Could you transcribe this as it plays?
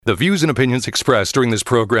The views and opinions expressed during this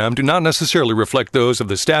program do not necessarily reflect those of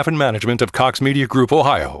the staff and management of Cox Media Group,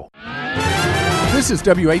 Ohio. This is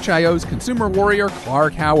WHIO's consumer warrior,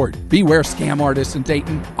 Clark Howard. Beware scam artists in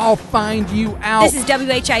Dayton. I'll find you out. This is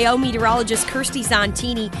WHIO meteorologist Kirsty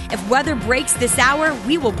Zontini. If weather breaks this hour,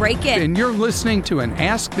 we will break it. And you're listening to an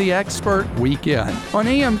Ask the Expert weekend on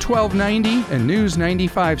AM 1290 and News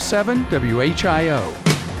 95.7 WHIO.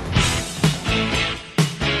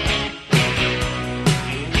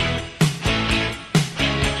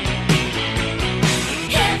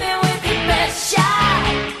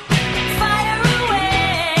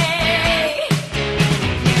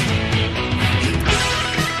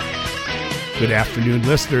 Good afternoon,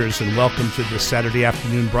 listeners, and welcome to the Saturday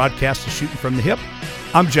afternoon broadcast of Shooting from the Hip.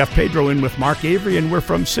 I'm Jeff Pedro in with Mark Avery, and we're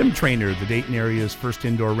from Sim Trainer, the Dayton area's first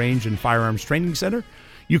indoor range and firearms training center.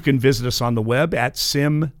 You can visit us on the web at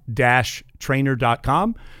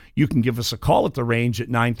sim-trainer.com. You can give us a call at the range at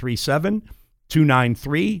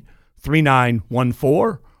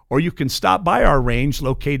 937-293-3914, or you can stop by our range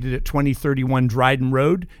located at 2031 Dryden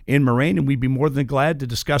Road in Moraine, and we'd be more than glad to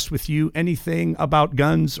discuss with you anything about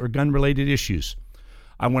guns or gun-related issues.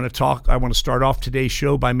 I want to start off today's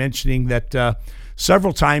show by mentioning that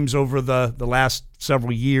several times over the last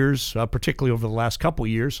several years, particularly over the last couple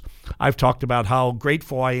of years, I've talked about how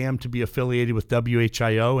grateful I am to be affiliated with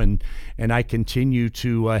WHIO, and I continue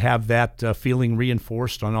to have that feeling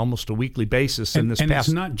reinforced on almost a weekly basis. And it's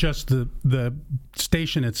not just the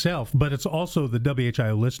station itself, but it's also the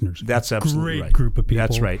WHIO listeners. That's absolutely great right. Group of people.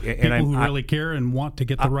 That's right. People who really care and want to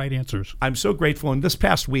get the right answers. I'm so grateful. And this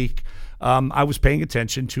past week, I was paying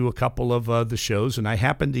attention to a couple of the shows, and I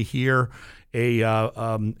happened to hear a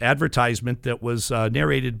advertisement that was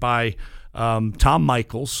narrated by Tom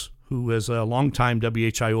Michaels, who is a longtime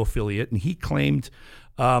WHIO affiliate, and he claimed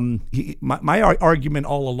my argument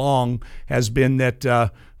all along has been that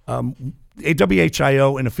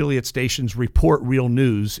WHIO and affiliate stations report real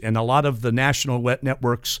news, and a lot of the national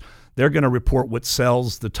networks, they're going to report what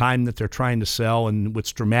sells, the time that they're trying to sell, and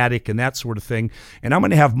what's dramatic and that sort of thing. And I'm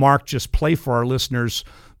going to have Mark just play for our listeners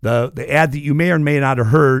the ad that you may or may not have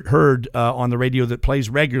heard on the radio that plays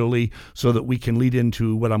regularly, so that we can lead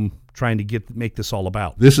into what I'm trying to make this all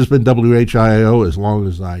about. This has been WHIO as long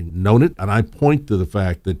as I've known it, and I point to the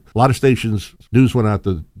fact that a lot of stations, news went out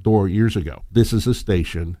the door years ago. This is a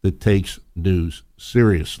station that takes news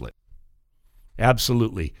seriously.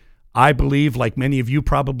 Absolutely. I believe, like many of you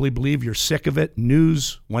probably believe, you're sick of it.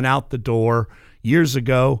 News went out the door years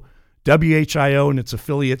ago. WHIO and its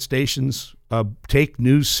affiliate stations take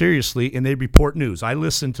news seriously, and they report news. I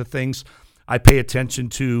listen to things. I pay attention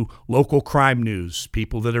to local crime news,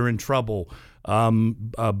 people that are in trouble,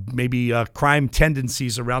 maybe crime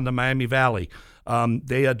tendencies around the Miami Valley.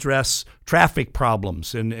 They address traffic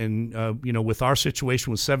problems, and with our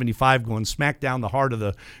situation with 75 going smack down the heart of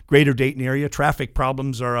the greater Dayton area, traffic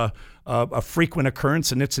problems are a frequent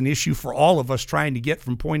occurrence, and it's an issue for all of us trying to get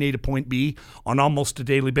from point A to point B on almost a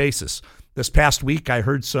daily basis. This past week, I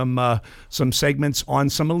heard some segments on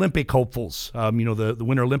some Olympic hopefuls. The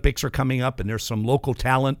Winter Olympics are coming up, and there's some local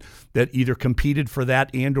talent that either competed for that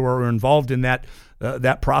and or are involved in that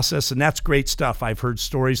process, and that's great stuff. I've heard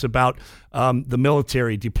stories about the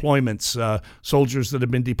military deployments, soldiers that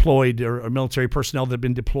have been deployed, or military personnel that have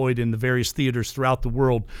been deployed in the various theaters throughout the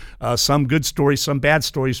world. Some good stories, some bad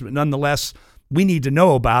stories, but nonetheless, we need to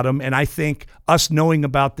know about them, and I think us knowing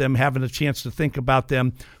about them, having a chance to think about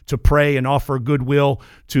them, to pray and offer goodwill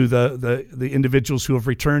to the individuals who have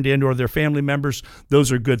returned and or their family members, those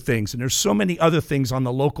are good things. And there's so many other things on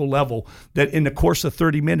the local level that in the course of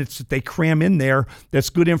 30 minutes that they cram in there that's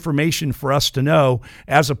good information for us to know,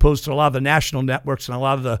 as opposed to a lot of the national networks and a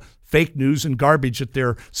lot of the fake news and garbage that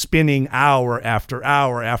they're spinning hour after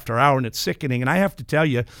hour after hour, and it's sickening. And I have to tell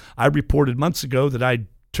you, I reported months ago that I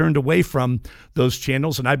turned away from those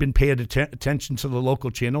channels, and I've been paying attention to the local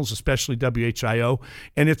channels, especially WHIO,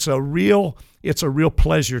 and it's a real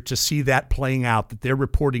pleasure to see that playing out, that they're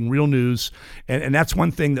reporting real news, and that's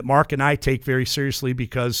one thing that Mark and I take very seriously,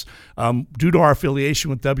 because due to our affiliation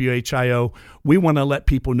with WHIO, we want to let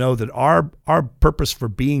people know that our purpose for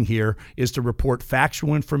being here is to report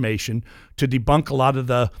factual information, to debunk a lot of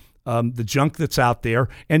the junk that's out there,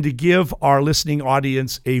 and to give our listening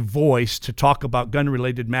audience a voice to talk about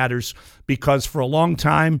gun-related matters, because for a long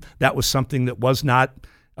time that was something that was not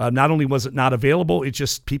Not only was it not available, it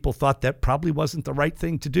just people thought that probably wasn't the right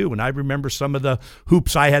thing to do. And I remember some of the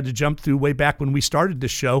hoops I had to jump through way back when we started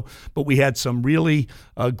this show, but we had some really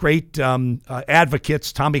great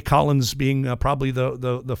advocates, Tommy Collins being probably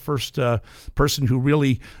the first person who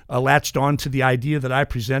really latched on to the idea that I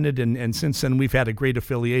presented, and since then we've had a great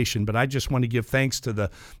affiliation. But I just want to give thanks to the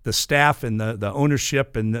staff and the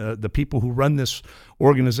ownership and the people who run this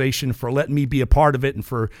organization for letting me be a part of it, and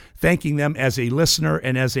for thanking them as a listener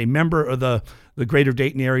and as a member of the greater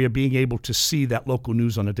Dayton area, being able to see that local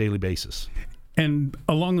news on a daily basis. And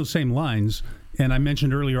along those same lines, and I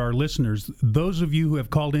mentioned earlier our listeners, those of you who have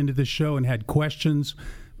called into this show and had questions,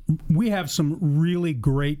 we have some really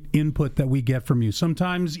great input that we get from you.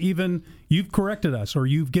 Sometimes even you've corrected us or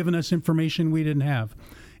you've given us information we didn't have.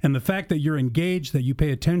 And the fact that you're engaged, that you pay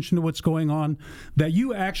attention to what's going on, that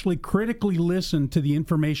you actually critically listen to the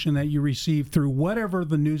information that you receive through whatever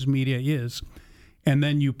the news media is, and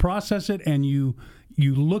then you process it and you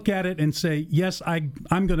look at it and say, yes, I'm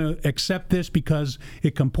going to accept this because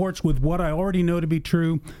it comports with what I already know to be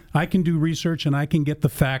true. I can do research and I can get the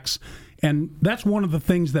facts. And that's one of the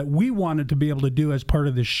things that we wanted to be able to do as part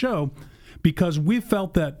of this show, because we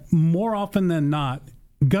felt that more often than not,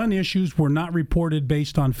 gun issues were not reported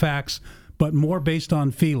based on facts, but more based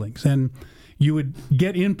on feelings. And you would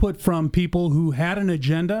get input from people who had an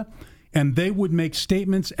agenda, and they would make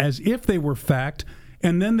statements as if they were fact,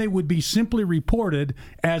 and then they would be simply reported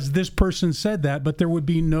as this person said that, but there would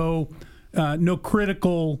be no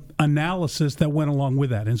critical analysis that went along with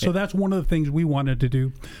that. And so that's one of the things we wanted to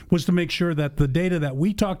do, was to make sure that the data that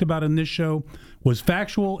we talked about in this show was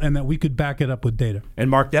factual and that we could back it up with data. And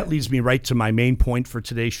Mark, that leads me right to my main point for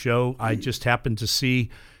today's show. I just happened to see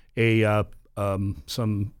a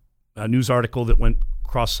news article that went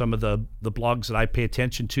across some of the blogs that I pay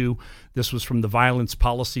attention to. This was from the Violence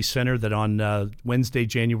Policy Center, that on Wednesday,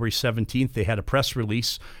 January 17th, they had a press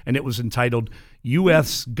release, and it was entitled,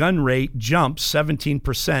 U.S. Gun Rate Jumps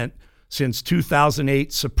 17% Since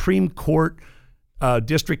 2008 Supreme Court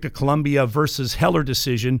District of Columbia versus Heller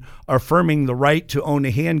decision affirming the right to own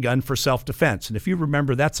a handgun for self-defense. And if you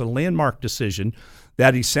remember, that's a landmark decision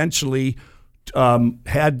that essentially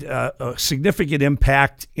had a significant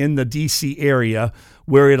impact in the D.C. area,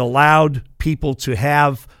 where it allowed people to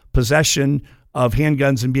have possession of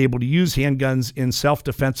handguns and be able to use handguns in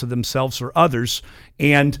self-defense of themselves or others.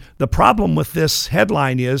 And the problem with this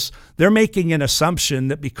headline is they're making an assumption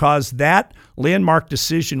that because that landmark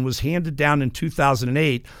decision was handed down in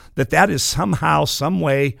 2008, that is somehow, some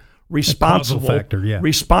way responsible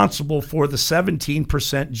for the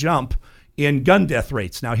 17% jump in gun death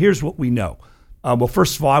rates. Now, here's what we know. Well,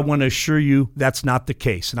 first of all, I want to assure you that's not the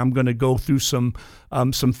case, and I'm going to go through some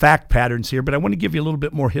fact patterns here, but I want to give you a little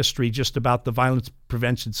bit more history just about the Violence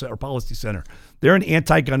Prevention or Policy Center. They're an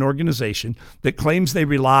anti-gun organization that claims they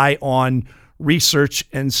rely on research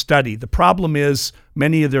and study. The problem is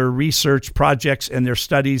many of their research projects and their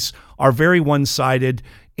studies are very one-sided,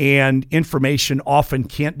 and information often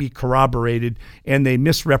can't be corroborated, and they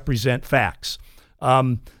misrepresent facts.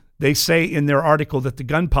 They say in their article that the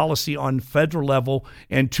gun policy on federal level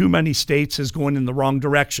and too many states is going in the wrong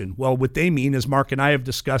direction. Well, what they mean, as Mark and I have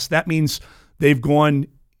discussed, that means they've gone,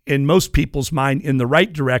 in most people's mind, in the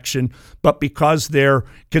right direction, but because they're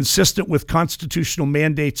consistent with constitutional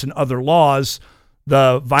mandates and other laws,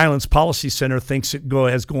 the Violence Policy Center thinks it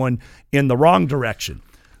has gone in the wrong direction.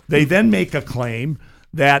 They then make a claim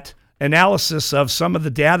that analysis of some of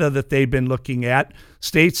the data that they've been looking at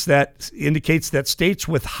indicates that states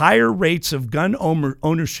with higher rates of gun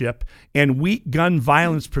ownership and weak gun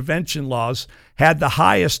violence prevention laws had the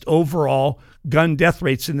highest overall gun death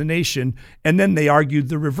rates in the nation. And then they argued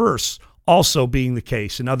the reverse also being the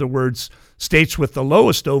case. In other words, states with the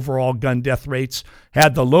lowest overall gun death rates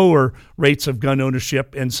had the lower rates of gun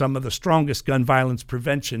ownership and some of the strongest gun violence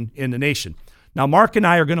prevention in the nation. Now, Mark and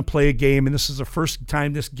I are going to play a game, and this is the first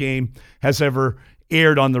time this game has ever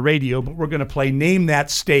aired on the radio, but we're going to play Name That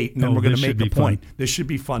State, and then we're going to make a point. This should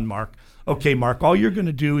be fun, Mark. Okay, Mark, all you're going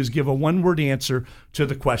to do is give a one-word answer to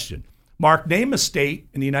the question. Mark, name a state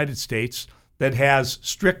in the United States that has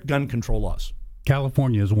strict gun control laws.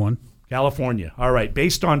 California is one. California. All right.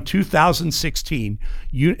 Based on 2016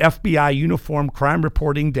 FBI uniform crime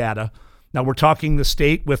reporting data, now we're talking the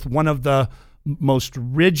state with one of the most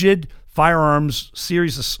rigid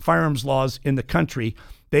series of firearms laws in the country.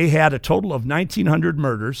 They had a total of 1,900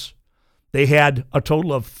 murders. They had a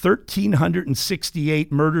total of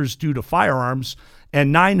 1,368 murders due to firearms,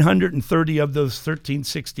 and 930 of those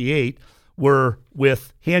 1,368 were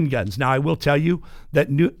with handguns. Now, I will tell you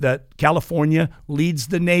that California leads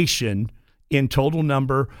the nation in total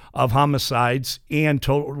number of homicides and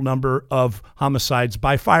total number of homicides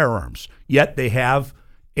by firearms. Yet they have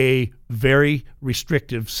a very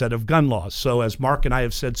restrictive set of gun laws. So as Mark and I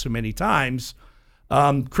have said so many times,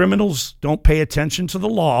 criminals don't pay attention to the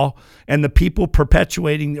law, and the people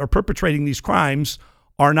perpetuating or perpetrating these crimes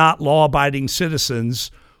are not law-abiding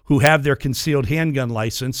citizens who have their concealed handgun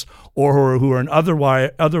license or who are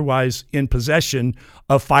otherwise in possession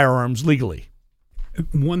of firearms legally.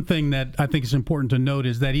 One thing that I think is important to note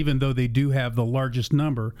is that even though they do have the largest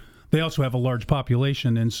number, they also have a large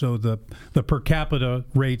population, and so the per capita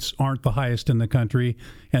rates aren't the highest in the country.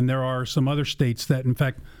 And there are some other states that, in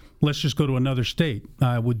fact, let's just go to another state.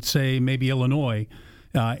 I would say maybe Illinois.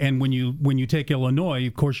 And when you take Illinois,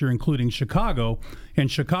 of course, you're including Chicago, and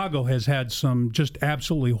Chicago has had some just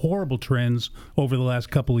absolutely horrible trends over the last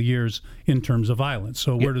couple of years in terms of violence.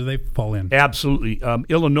 So where do they fall in? Absolutely.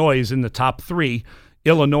 Illinois is in the top 3.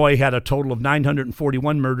 Illinois had a total of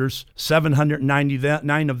 941 murders,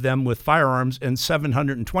 799 of them with firearms, and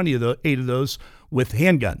 728 of those with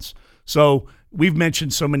handguns. So we've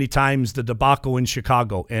mentioned so many times the debacle in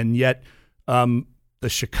Chicago, and yet the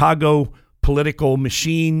Chicago political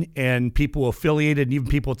machine and people affiliated and even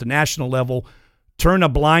people at the national level turn a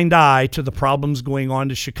blind eye to the problems going on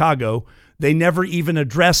to Chicago. They never even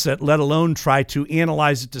address it, let alone try to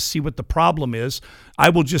analyze it to see what the problem is. I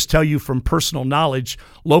will just tell you from personal knowledge,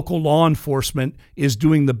 local law enforcement is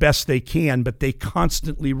doing the best they can, but they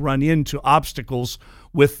constantly run into obstacles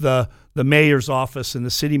with the mayor's office and the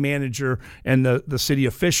city manager and the city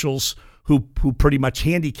officials who pretty much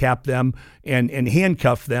handicap them and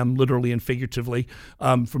handcuff them, literally and figuratively,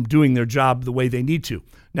 from doing their job the way they need to.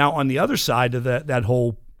 Now, on the other side of that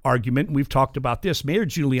whole argument, we've talked about this, Mayor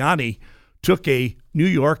Giuliani took a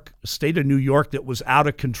state of New York that was out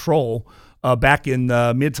of control back in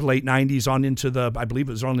the mid to late 90s on into I believe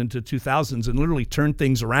it was on into 2000s, and literally turned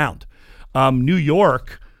things around. New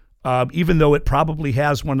York, even though it probably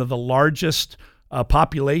has one of the largest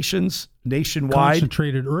populations nationwide,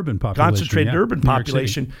 concentrated urban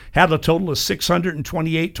population, had a total of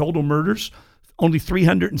 628 total murders. Only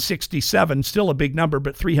 367, still a big number,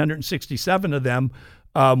 but 367 of them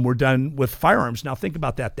were done with firearms. Now think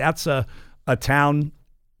about that. That's a town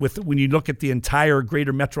with, when you look at the entire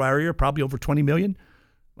greater metro area, probably over 20 million.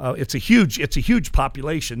 It's a huge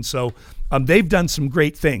population. So they've done some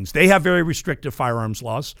great things. They have very restrictive firearms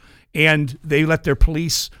laws, and they let their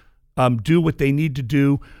police do what they need to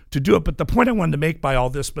do it. But the point I wanted to make by all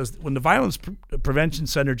this was when the Violence Prevention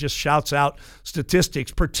Center just shouts out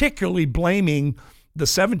statistics, particularly blaming the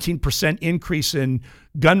 17% increase in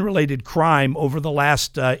gun-related crime over the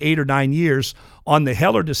last 8 or 9 years on the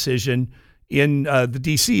Heller decision in the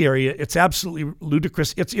D.C. area, it's absolutely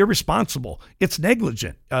ludicrous. It's irresponsible. It's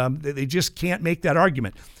negligent. They just can't make that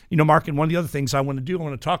argument. You know, Mark, and one of the other things I want to do, I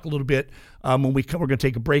want to talk a little bit when we're going to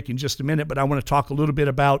take a break in just a minute, but I want to talk a little bit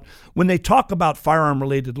about when they talk about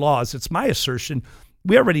firearm-related laws, it's my assertion,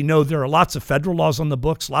 we already know there are lots of federal laws on the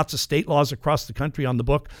books, lots of state laws across the country on the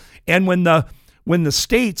book, and when the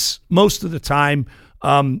states, most of the time,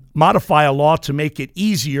 modify a law to make it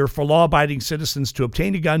easier for law-abiding citizens to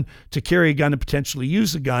obtain a gun, to carry a gun, and potentially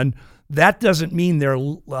use a gun, that doesn't mean they're,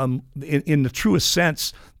 in the truest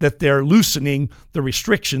sense, that they're loosening the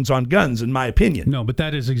restrictions on guns, in my opinion. No, but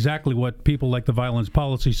that is exactly what people like the Violence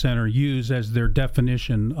Policy Center use as their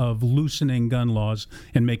definition of loosening gun laws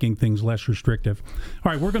and making things less restrictive.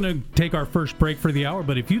 All right, we're going to take our first break for the hour,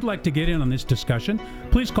 but if you'd like to get in on this discussion,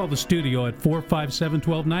 please call the studio at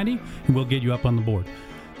 457-1290, and we'll get you up on the board.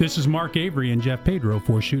 This is Mark Avery and Jeff Pedro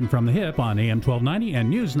for Shooting from the Hip on AM 1290 and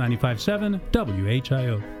News 95.7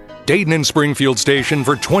 WHIO. Dayton and Springfield station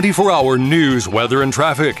for 24-hour news, weather, and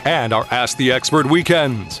traffic, and our Ask the Expert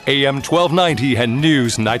weekends. AM 1290 and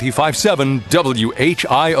News 95.7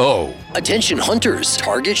 WHIO. Attention hunters,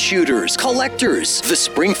 target shooters, collectors. The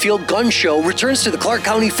Springfield Gun Show returns to the Clark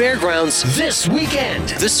County Fairgrounds this weekend.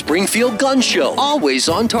 The Springfield Gun Show, always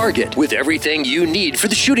on target, with everything you need for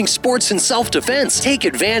the shooting sports and self-defense. Take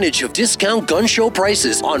advantage of discount gun show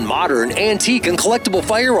prices on modern, antique, and collectible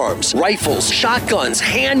firearms, rifles, shotguns,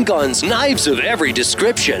 handguns, knives of every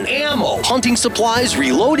description, ammo, hunting supplies,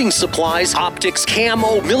 reloading supplies, optics,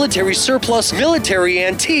 camo, military surplus, military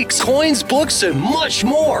antiques, coins, books, and much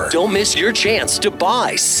more. Don't miss your chance to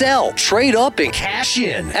buy, sell, trade up, and cash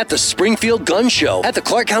in at the Springfield Gun Show at the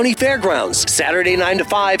Clark County Fairgrounds. Saturday 9 to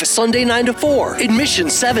 5, Sunday 9 to 4. Admission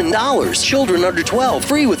 $7. Children under 12,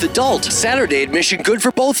 free with adult. Saturday admission good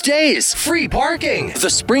for both days. Free parking. The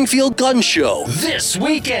Springfield Gun Show this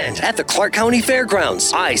weekend at the Clark County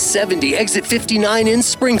Fairgrounds. I I-70 exit 59 in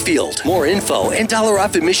Springfield. More info and dollar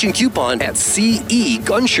off admission coupon at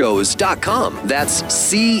cegunshows.com. That's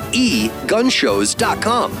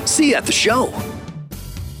cegunshows.com. See you at the show.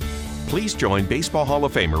 Please join Baseball Hall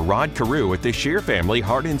of Famer Rod Carew at the Share Family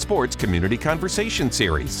Heart in Sports Community Conversation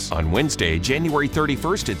Series on Wednesday, January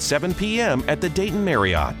 31st at 7 p.m. at the Dayton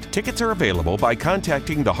Marriott. Tickets are available by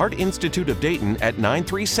contacting the Heart Institute of Dayton at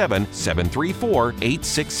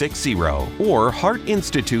 937-734-8660 or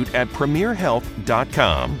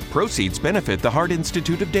heartinstitute@premierhealth.com. Proceeds benefit the Heart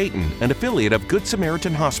Institute of Dayton, an affiliate of Good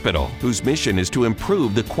Samaritan Hospital, whose mission is to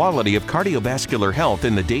improve the quality of cardiovascular health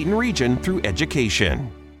in the Dayton region through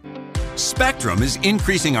education. Spectrum is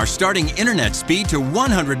increasing our starting internet speed to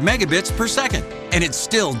 100 megabits per second, and it's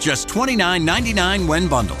still just $29.99 when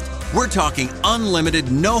bundled. We're talking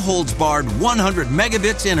unlimited, no-holds-barred 100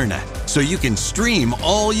 megabits internet, so you can stream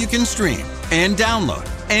all you can stream, and download,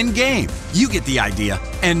 and game. You get the idea,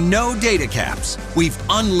 and no data caps. We've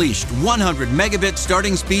unleashed 100 megabit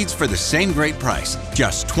starting speeds for the same great price,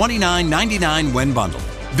 just $29.99 when bundled.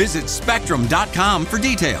 Visit Spectrum.com for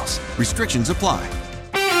details. Restrictions apply.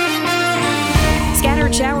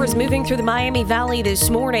 Scattered showers moving through the Miami Valley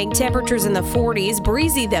this morning. Temperatures in the 40s.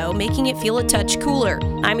 Breezy, though, making it feel a touch cooler.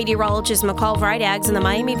 I'm meteorologist McCall Vrydaghs in the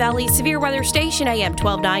Miami Valley Severe Weather Station, AM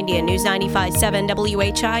 1290 and News 95.7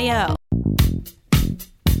 WHIO.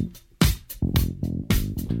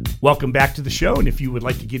 Welcome back to the show, and if you would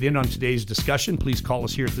like to get in on today's discussion, please call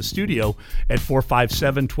us here at the studio at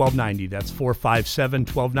 457-1290. That's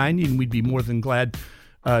 457-1290, and we'd be more than glad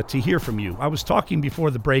to hear from you. I was talking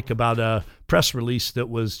before the break about a press release that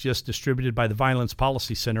was just distributed by the Violence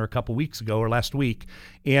Policy Center a couple weeks ago or last week,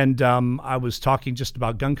 and I was talking just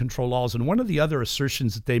about gun control laws, and one of the other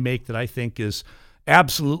assertions that they make that I think is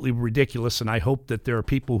absolutely ridiculous, and I hope that there are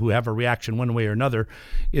people who have a reaction one way or another,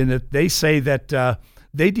 in that they say that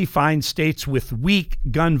they define states with weak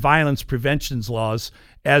gun violence prevention laws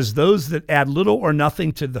as those that add little or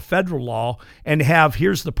nothing to the federal law and have,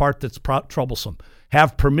 here's the part that's troublesome,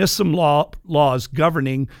 have permissive laws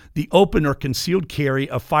governing the open or concealed carry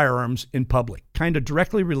of firearms in public. Kind of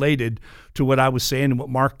directly related to what I was saying and what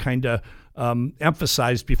Mark kind of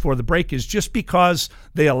emphasized before the break is just because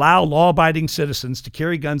they allow law-abiding citizens to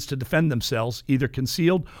carry guns to defend themselves, either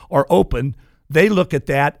concealed or open, they look at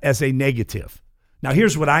that as a negative. Now,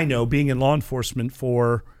 here's what I know, being in law enforcement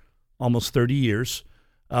for almost 30 years.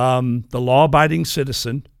 The law-abiding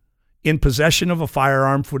citizen in possession of a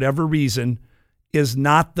firearm for whatever reason is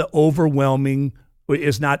not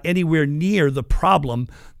anywhere near the problem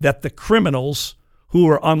that the criminals who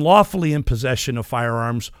are unlawfully in possession of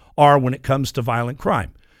firearms are when it comes to violent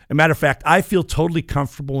crime. As a matter of fact, I feel totally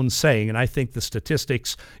comfortable in saying, and I think the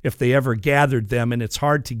statistics, if they ever gathered them, and it's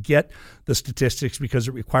hard to get the statistics because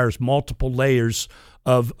it requires multiple layers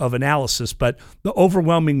of analysis, but the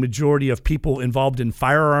overwhelming majority of people involved in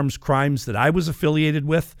firearms crimes that I was affiliated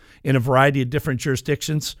with in a variety of different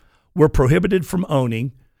jurisdictions were prohibited from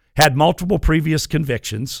owning, had multiple previous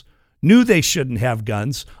convictions, knew they shouldn't have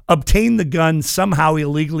guns, obtained the gun somehow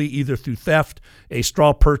illegally, either through theft, a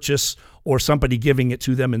straw purchase, or somebody giving it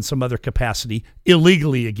to them in some other capacity,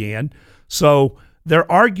 illegally again. So their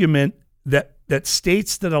argument that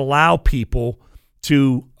states that allow people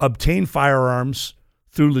to obtain firearms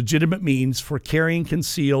through legitimate means for carrying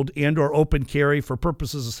concealed and or open carry for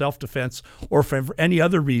purposes of self-defense or for any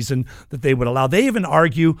other reason that they would allow. They even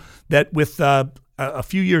argue that with a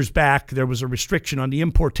few years back, there was a restriction on the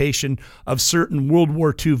importation of certain World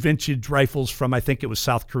War II vintage rifles from, I think it was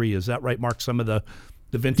South Korea. Is that right, Mark? Some of the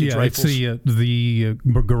vintage rifles? Yeah, it's the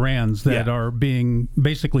Garands that are being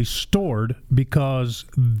basically stored because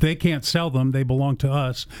they can't sell them. They belong to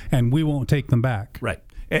us, and we won't take them back. Right.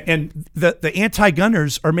 And the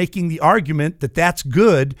anti-gunners are making the argument that that's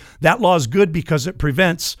good. That law is good because it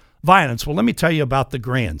prevents violence. Well, let me tell you about the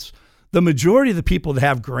Garands. The majority of the people that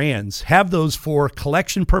have Garands have those for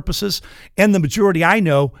collection purposes, and the majority I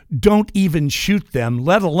know don't even shoot them,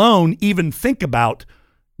 let alone even think about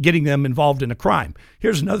getting them involved in a crime.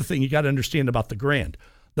 Here's another thing you got to understand about the Garand.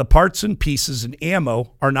 The parts and pieces and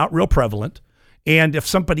ammo are not real prevalent, and if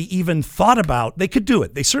somebody even thought about, they could do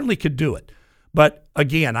it. They certainly could do it. But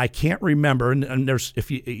again, I can't remember, and there's, if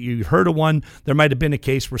you heard of one, there might have been a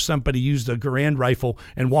case where somebody used a Garand rifle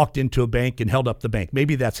and walked into a bank and held up the bank.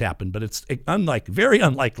 Maybe that's happened, but it's very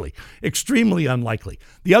unlikely, extremely unlikely.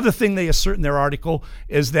 The other thing they assert in their article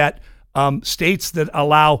is that states that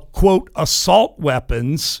allow, quote, assault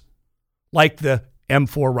weapons, like the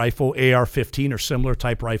M4 rifle, AR-15 or similar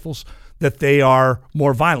type rifles, that they are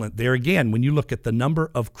more violent. There again, when you look at the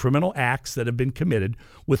number of criminal acts that have been committed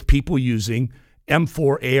with people using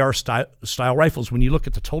M4 AR style rifles. When you look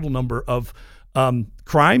at the total number of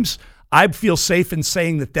crimes, I feel safe in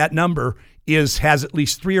saying that number has at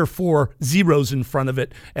least 3 or 4 zeros in front of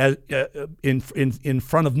it, in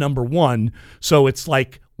front of number one. So it's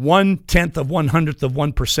like 1/10 of 100th of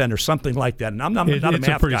 1% or something like that. And I'm not a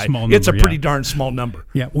math guy. It's a pretty darn small number.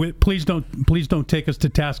 Yeah. Please don't take us to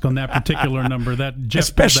task on that particular number. That Jeff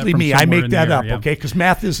especially me. I make that up, okay? Because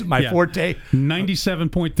math isn't my forte.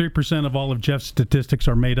 97.3% of all of Jeff's statistics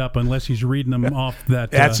are made up unless he's reading them off that.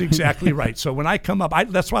 That's exactly right. So when I come up,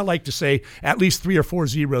 that's why I like to say at least 3 or 4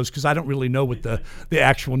 zeros, because I don't really know what the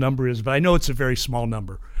actual number is, but I know it's a very small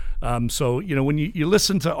number. So, when you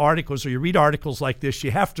listen to articles or you read articles like this,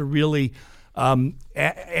 you have to really, and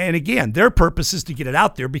again, their purpose is to get it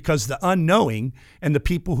out there, because the unknowing and the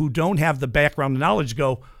people who don't have the background knowledge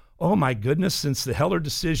go, oh my goodness, since the Heller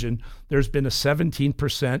decision, there's been a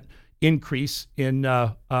 17% increase in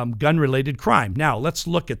gun-related crime. Now, let's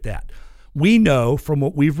look at that. We know from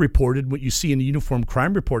what we've reported, what you see in the Uniform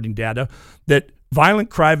Crime Reporting data, that violent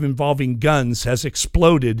crime involving guns has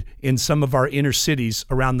exploded in some of our inner cities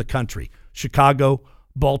around the country. Chicago,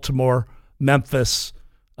 Baltimore, Memphis,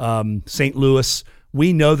 St. Louis.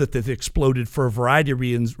 We know that they've exploded for a variety of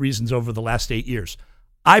reasons over the last 8 years.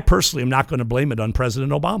 I personally am not going to blame it on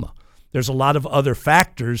President Obama. There's a lot of other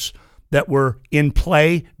factors that were in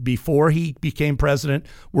play before he became president,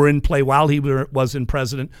 were in play while he was in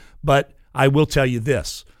president. But I will tell you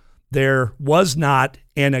this, there was not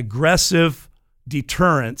an aggressive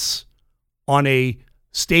deterrence on a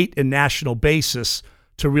state and national basis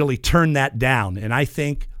to really turn that down. And I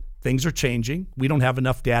think things are changing. We don't have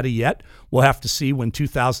enough data yet. We'll have to see when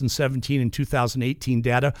 2017 and 2018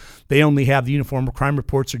 data. They only have the Uniform Crime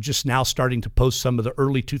Reports are just now starting to post some of the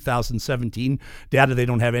early 2017 data. They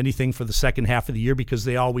don't have anything for the second half of the year because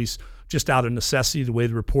they always, just out of necessity, the way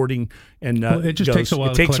the reporting and it just goes, takes a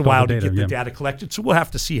while. It takes a while to get the data collected. So we'll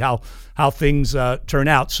have to see how things turn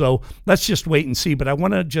out. So let's just wait and see. But I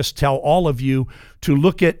want to just tell all of you to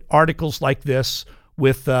look at articles like this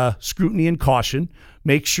with scrutiny and caution.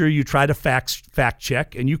 Make sure you try to fact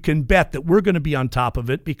check, and you can bet that we're going to be on top of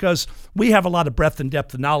it, because we have a lot of breadth and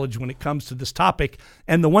depth of knowledge when it comes to this topic.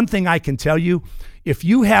 And the one thing I can tell you, if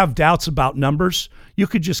you have doubts about numbers, you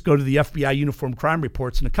could just go to the FBI Uniform Crime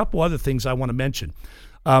Reports. And a couple other things I want to mention.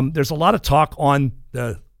 There's a lot of talk on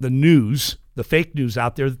the news, the fake news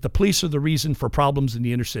out there, that the police are the reason for problems in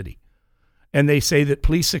the inner city. And they say that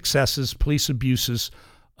police excesses, police abuses,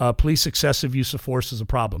 police excessive use of force is a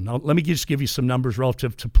problem. Now, let me just give you some numbers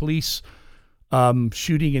relative to police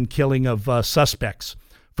shooting and killing of suspects.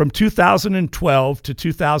 From 2012 to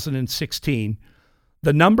 2016,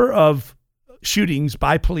 the number of shootings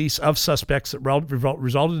by police of suspects that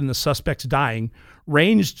resulted in the suspects dying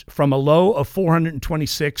ranged from a low of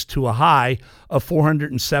 426 to a high of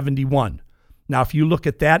 471. Now, if you look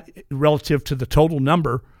at that relative to the total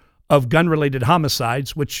number of gun-related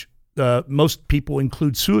homicides, which most people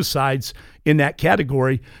include suicides in that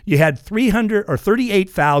category, you had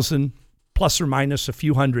 38,000 plus or minus a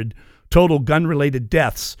few hundred total gun-related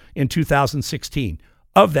deaths in 2016.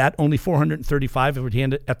 Of that, only 435 were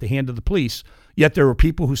at the hand of the police. Yet there were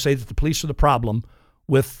people who say that the police are the problem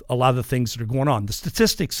with a lot of the things that are going on. The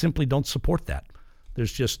statistics simply don't support that.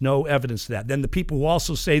 There's just no evidence to that. Then the people who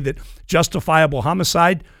also say that justifiable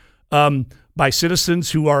homicide by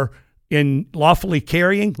citizens who are in lawfully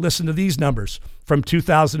carrying, listen to these numbers. From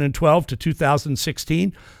 2012 to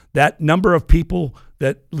 2016, that number of people,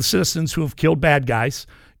 citizens who have killed bad guys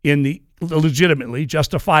legitimately,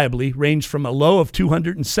 justifiably, ranged from a low of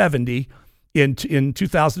 270 in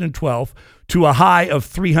 2012 to a high of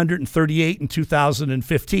 338 in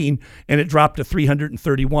 2015, and it dropped to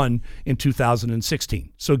 331 in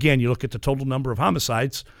 2016. So again, you look at the total number of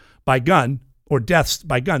homicides by gun, or deaths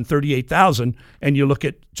by gun, 38,000, and you look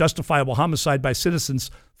at justifiable homicide by citizens,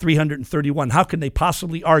 331. How can they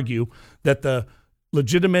possibly argue that the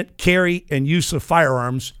legitimate carry and use of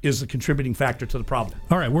firearms is the contributing factor to the problem?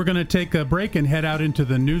 All right, we're going to take a break and head out into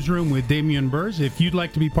the newsroom with Damian Burrs. If you'd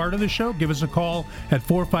like to be part of the show, give us a call at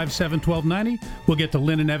 457-1290. We'll get to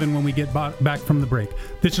Lynn and Evan when we get back from the break.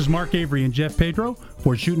 This is Mark Avery and Jeff Pedro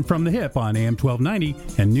for Shooting from the Hip on AM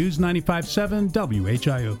 1290 and News 95.7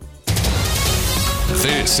 WHIO.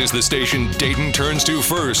 This is the station Dayton turns to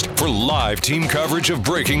first for live team coverage of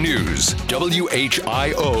breaking news.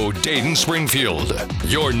 WHIO Dayton Springfield.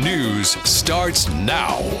 Your news starts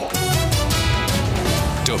now.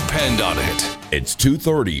 Depend on it. It's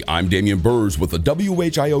 2:30. I'm Damian Burrs with a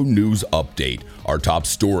WHIO News Update. Our top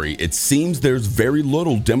story, it seems there's very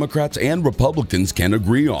little Democrats and Republicans can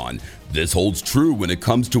agree on. This holds true when it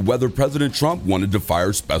comes to whether President Trump wanted to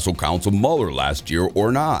fire Special Counsel Mueller last year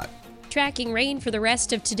or not. Tracking rain for the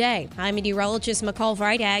rest of today. I'm meteorologist McCall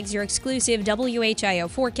Vrydaghs. Your exclusive WHIO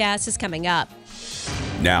forecast is coming up.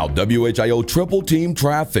 Now, WHIO triple team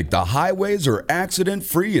traffic. The highways are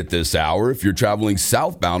accident-free at this hour. If you're traveling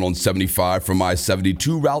southbound on 75 from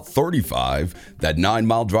I-72 Route 35, that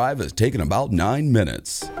 9-mile drive has taken about 9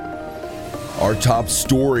 minutes. Our top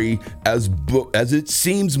story, as it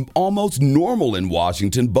seems almost normal in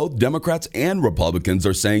Washington, both Democrats and Republicans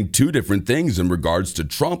are saying two different things in regards to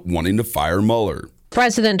Trump wanting to fire Mueller.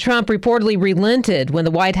 President Trump reportedly relented when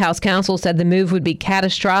the White House counsel said the move would be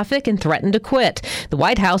catastrophic and threatened to quit. The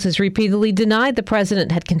White House has repeatedly denied the president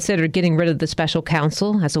had considered getting rid of the special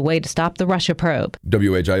counsel as a way to stop the Russia probe.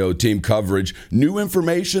 WHIO team coverage, new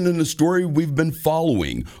information in the story we've been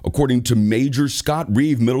following. According to Major Scott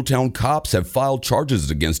Reeve, Middletown cops have filed charges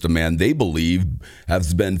against a man they believe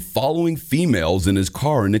has been following females in his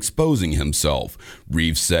car and exposing himself.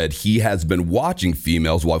 Reeve said he has been watching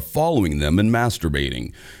females while following them and masturbating.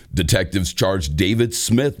 Detectives charged David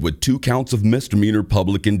Smith with 2 counts of misdemeanor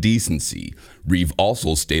public indecency. Reeve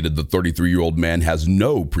also stated the 33-year-old man has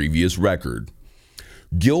no previous record.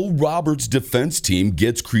 Gil Roberts' defense team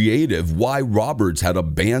gets creative. Why Roberts had a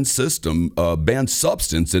banned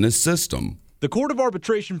substance in his system. The Court of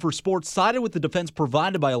Arbitration for Sports sided with the defense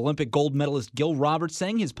provided by Olympic gold medalist Gil Roberts,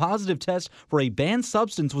 saying his positive test for a banned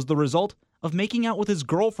substance was the result of making out with his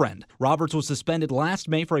girlfriend. Roberts was suspended last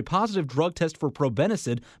May for a positive drug test for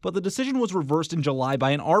probenecid, but the decision was reversed in July by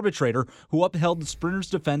an arbitrator who upheld the sprinter's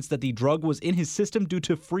defense that the drug was in his system due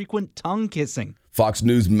to frequent tongue kissing. Fox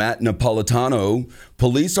News' Matt Napolitano.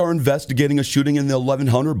 Police are investigating a shooting in the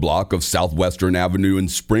 1100 block of Southwestern Avenue in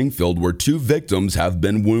Springfield where 2 victims have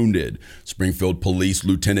been wounded. Springfield Police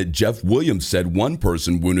Lieutenant Jeff Williams said 1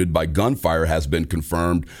 person wounded by gunfire has been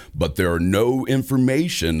confirmed, but there are no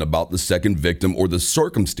information about the second victim or the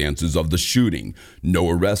circumstances of the shooting. No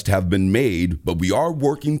arrests have been made, but we are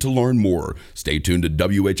working to learn more. Stay tuned to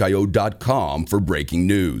WHIO.com for breaking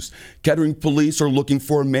news. Kettering police are looking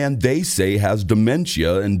for a man they say has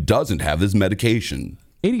dementia and doesn't have his medication.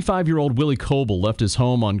 85-year-old Willie Coble left his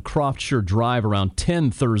home on Croftshire Drive around 10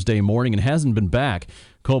 Thursday morning and hasn't been back.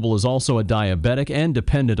 Coble is also a diabetic and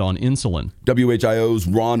dependent on insulin. WHIO's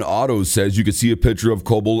Ron Otto says you can see a picture of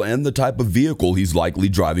Coble and the type of vehicle he's likely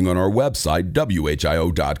driving on our website,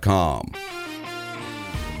 WHIO.com.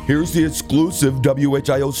 Here's the exclusive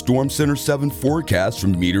WHIO Storm Center 7 forecast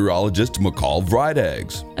from meteorologist McCall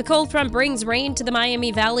Vrydaghs. A cold front brings rain to the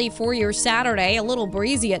Miami Valley for your Saturday, a little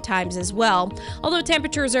breezy at times as well. Although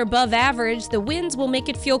temperatures are above average, the winds will make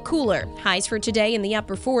it feel cooler. Highs for today in the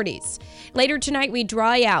upper 40s. Later tonight, we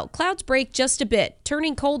dry out. Clouds break just a bit,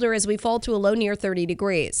 turning colder as we fall to a low near 30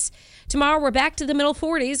 degrees. Tomorrow, we're back to the middle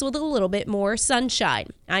 40s with a little bit more sunshine.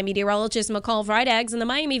 I'm meteorologist McCall Vrydaghs in the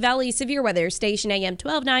Miami Valley Severe Weather Station, AM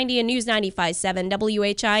 1290 and News 95.7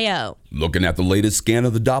 WHIO. Looking at the latest scan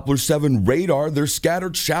of the Doppler 7 radar, there's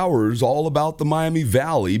scattered showers all about the Miami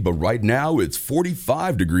Valley, but right now it's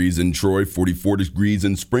 45 degrees in Troy, 44 degrees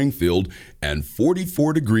in Springfield, and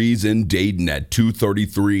 44 degrees in Dayton at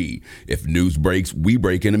 2:33. If news breaks, we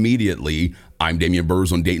break in immediately. I'm Damian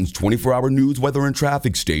Burrs on Dayton's 24-hour news, weather, and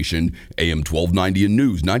traffic station, AM 1290 and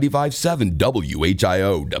News 95.7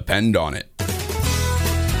 WHIO. Depend on it.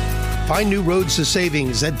 Find new roads to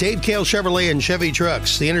savings at Dave Cale Chevrolet and Chevy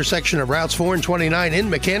Trucks. The intersection of Routes 4 and 29 in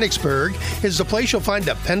Mechanicsburg is the place you'll find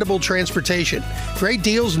dependable transportation. Great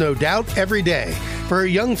deals, no doubt, every day. For a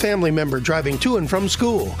young family member driving to and from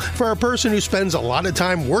school, for a person who spends a lot of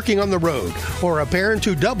time working on the road, or a parent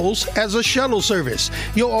who doubles as a shuttle service,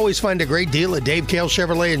 you'll always find a great deal at Dave Cale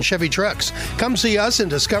Chevrolet and Chevy Trucks. Come see us and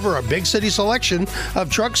discover a big city selection of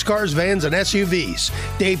trucks, cars, vans, and SUVs.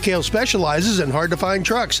 Dave Cale specializes in hard-to-find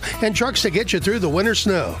trucks and trucks to get you through the winter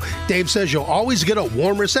snow. Dave says you'll always get a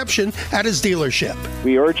warm reception at his dealership.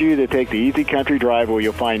 We urge you to take the easy country drive where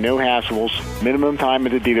you'll find no hassles, minimum time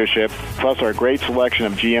at the dealership, plus our great selection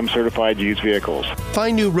of GM certified used vehicles.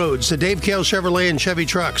 Find new roads to Dave Cale Chevrolet and Chevy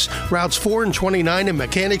Trucks, routes 4 and 29 in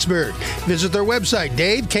Mechanicsburg. Visit their website,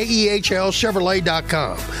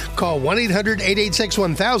 DaveKehlChevrolet.com. Call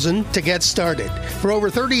 1-800-886-1000 to get started. For over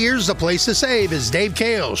 30 years, the place to save is Dave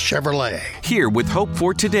Cale Chevrolet. Here with Hope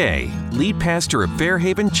for Today, lead pastor of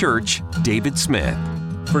Fairhaven Church, David Smith.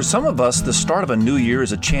 For some of us, the start of a new year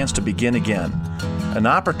is a chance to begin again, an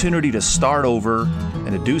opportunity to start over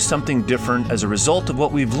and to do something different as a result of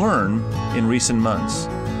what we've learned in recent months.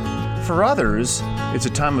 for others, it's a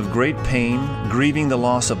time of great pain, grieving the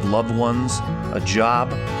loss of loved ones, a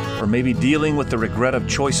job, or maybe dealing with the regret of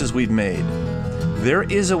choices we've made. There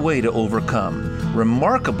is a way to overcome.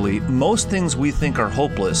 Remarkably, most things we think are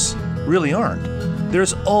hopeless really aren't.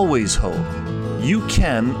 There's always hope. You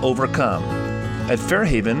can overcome. At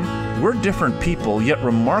Fairhaven, we're different people, yet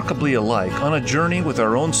remarkably alike, on a journey with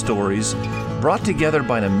our own stories, brought together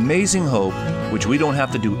by an amazing hope, which we don't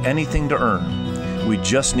have to do anything to earn. We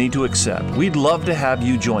just need to accept. We'd love to have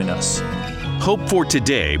you join us. Hope for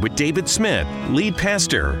Today with David Smith, lead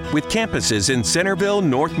pastor, with campuses in Centerville,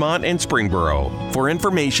 Northmont, and Springboro. For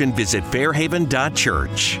information, visit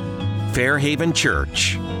fairhaven.church. Fairhaven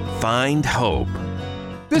Church. Find hope.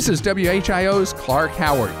 This is WHIO's Clark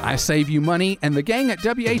Howard. I save you money, and the gang at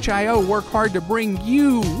WHIO work hard to bring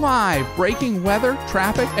you live breaking weather,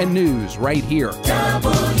 traffic, and news right here.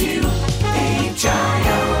 WHIO.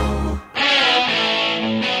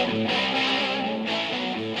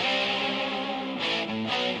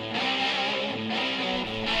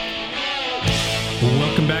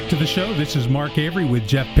 Welcome back to the show. This is Mark Avery with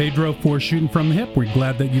Jeff Pedro for Shooting from the Hip. We're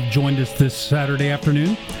glad that you've joined us this Saturday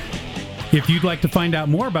afternoon. If you'd like to find out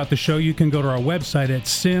more about the show, you can go to our website at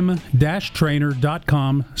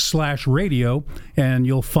sim-trainer.com/radio, and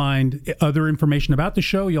you'll find other information about the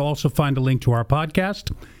show. You'll also find a link to our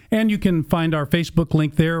podcast, and you can find our Facebook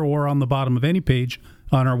link there or on the bottom of any page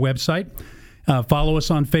on our website. Follow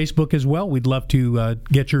us on Facebook as well. We'd love to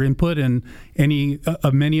get your input and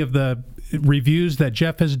many of the reviews that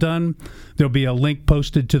Jeff has done. There'll be a link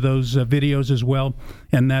posted to those videos as well,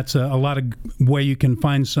 and that's a lot of way you can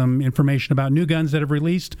find some information about new guns that have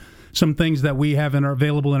released, some things that we have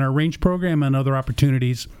available in our range program, and other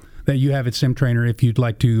opportunities that you have at SimTrainer if you'd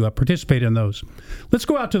like to participate in those. Let's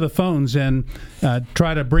go out to the phones and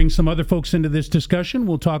try to bring some other folks into this discussion.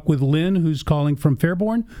 We'll talk with Lynn, who's calling from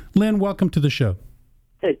Fairborn. Lynn, welcome to the show.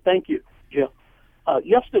 Hey, thank you, Jeff.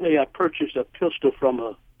 Yesterday I purchased a pistol from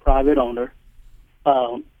a private owner.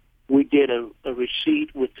 We did a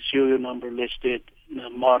receipt with the serial number listed, the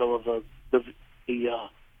model of the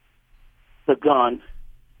gun.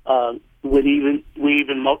 We even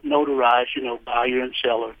notarized, buyer and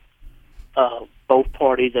seller. Both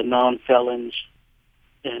parties are non-felons,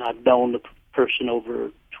 and I've known the person over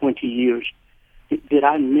 20 years. Did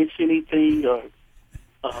I miss anything, or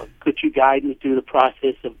could you guide me through the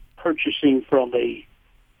process of purchasing from a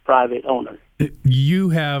private owner? You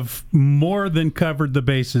have more than covered the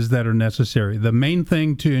bases that are necessary. The main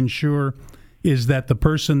thing to ensure is that the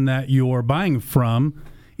person that you're buying from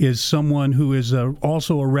is someone who is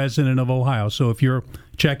also a resident of Ohio. So if you're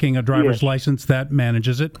checking a driver's license, that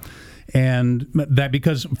manages it. And that,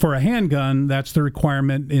 because for a handgun, that's the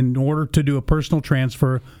requirement. In order to do a personal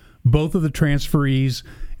transfer, both of the transferees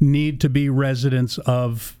need to be residents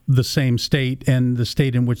of the same state and the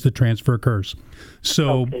state in which the transfer occurs.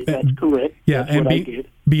 So that's correct. Yeah, that's and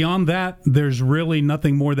beyond that, there's really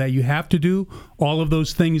nothing more that you have to do. All of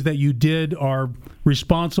those things that you did are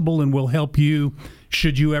responsible and will help you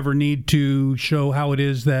should you ever need to show how it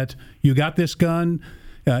is that you got this gun.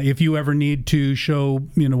 If you ever need to show,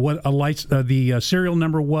 what the serial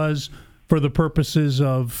number was for the purposes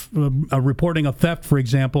of reporting a theft, for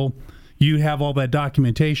example, you have all that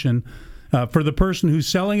documentation. For the person who's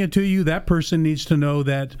selling it to you, that person needs to know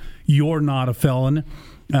that you're not a felon,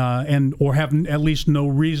 or have at least no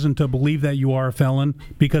reason to believe that you are a felon,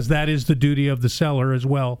 because that is the duty of the seller as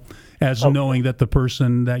well as knowing that the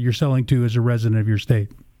person that you're selling to is a resident of your state.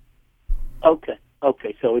 Okay.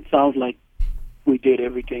 So it sounds like we did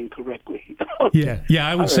everything correctly. Yeah.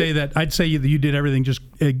 I would say that I'd say you did everything just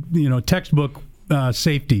textbook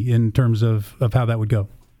safety in terms of how that would go.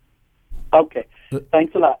 Okay.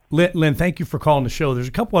 Thanks a lot. Lynn, thank you for calling the show. There's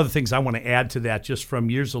a couple other things I want to add to that just from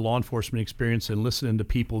years of law enforcement experience and listening to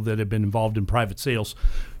people that have been involved in private sales.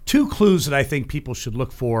 Two clues that I think people should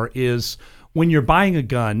look for is when you're buying a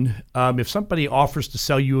gun, if somebody offers to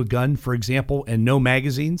sell you a gun, for example, and no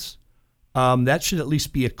magazines, that should at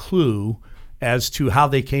least be a clue as to how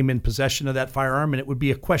they came in possession of that firearm, and it would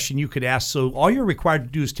be a question you could ask. So all you're required to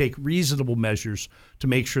do is take reasonable measures to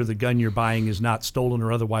make sure the gun you're buying is not stolen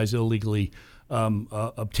or otherwise illegally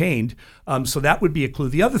obtained. So that would be a clue.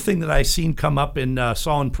 The other thing that I seen come up and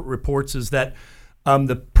saw in reports is that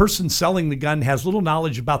the person selling the gun has little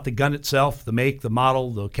knowledge about the gun itself, the make, the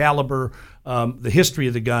model, the caliber, the history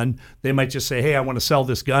of the gun. They might just say, hey, I want to sell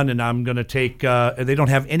this gun, and I'm going to take, they don't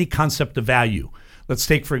have any concept of value. Let's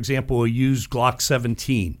take, for example, a used Glock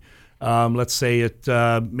 17. Let's say it,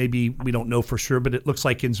 maybe we don't know for sure, but it looks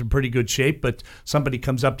like in some pretty good shape. But somebody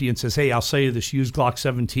comes up to you and says, "Hey, I'll sell you this used Glock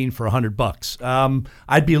 17 for $100."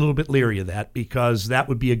 I'd be a little bit leery of that, because that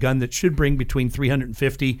would be a gun that should bring between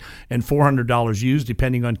 $350 and $400 used,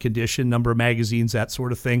 depending on condition, number of magazines, that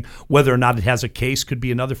sort of thing. Whether or not it has a case could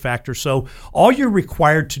be another factor. So all you're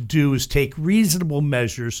required to do is take reasonable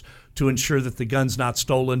measures to ensure that the gun's not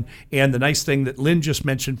stolen. And the nice thing that Lynn just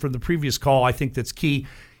mentioned from the previous call, I think that's key.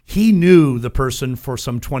 He knew the person for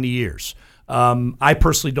some 20 years. I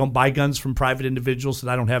personally don't buy guns from private individuals that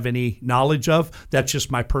I don't have any knowledge of. That's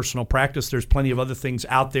just my personal practice. There's plenty of other things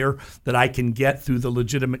out there that I can get through the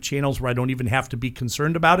legitimate channels where I don't even have to be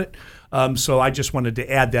concerned about it. So I just wanted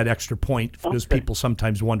to add that extra point, because people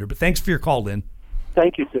sometimes wonder. But thanks for your call, Lynn.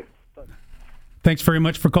 Thank you, sir. Thanks very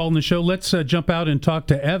much for calling the show. Let's jump out and talk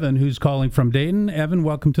to Evan, who's calling from Dayton. Evan,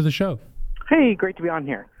 welcome to the show. Hey, great to be on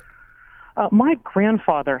here. My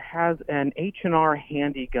grandfather has an H&R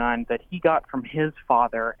handgun that he got from his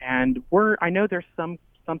father, and I know there's something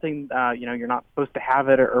you're not supposed to have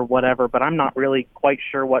it or whatever, but I'm not really quite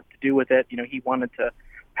sure what to do with it. He wanted to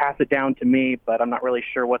pass it down to me, but I'm not really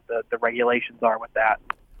sure what the regulations are with that.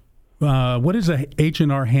 What is a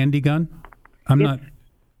H&R handgun?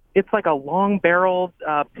 It's like a long-barreled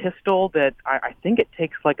pistol that I think it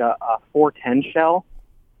takes like a .410 shell.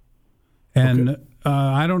 And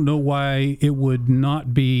I don't know why it would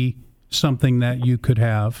not be something that you could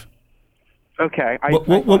have. Okay.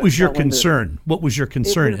 What was your concern? What was your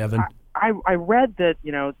concern, Evan? I read that,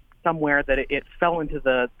 somewhere that it fell into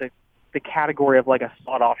the category of like a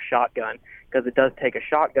sawed-off shotgun, because it does take a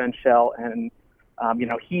shotgun shell, and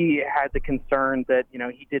he had the concern that,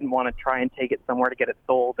 he didn't want to try and take it somewhere to get it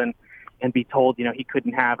sold and be told, he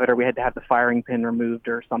couldn't have it, or we had to have the firing pin removed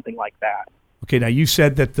or something like that. Okay, now you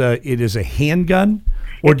said that it is a handgun,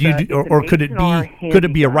 or could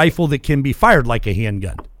it be a rifle that can be fired like a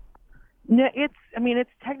handgun? No, it's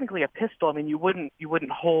technically a pistol. I mean, you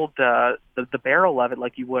wouldn't hold the barrel of it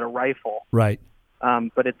like you would a rifle. Right.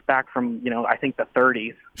 But it's back from, I think the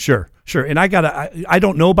 30s. Sure. And I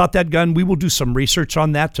don't know about that gun. We will do some research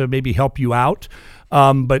on that to maybe help you out.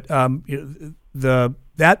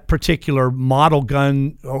 That particular model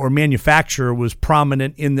gun or manufacturer was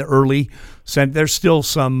prominent in the early. There's still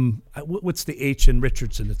some. What's the H in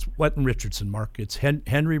Richardson? It's what in Richardson, Mark? It's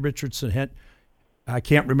Henry Richardson. I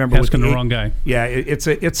can't remember. Asking the wrong guy. Yeah,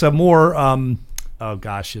 it's a more.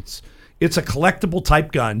 It's a collectible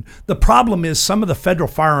type gun. The problem is some of the federal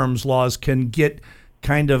firearms laws can get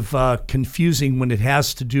kind of confusing when it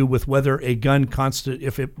has to do with whether a gun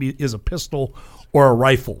if it is a pistol or a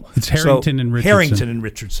rifle. It's Harrington and Richardson. Harrington and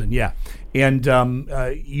Richardson, yeah. And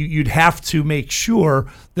you'd have to make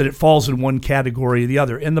sure that it falls in one category or the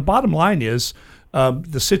other. And the bottom line is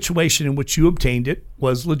the situation in which you obtained it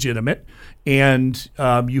was legitimate. And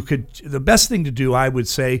the best thing to do, I would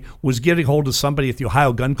say, was get a hold of somebody at the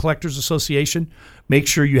Ohio Gun Collectors Association. Make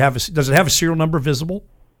sure you does it have a serial number visible?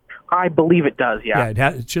 I believe it does, yeah.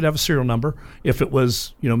 Yeah, it should have a serial number. If it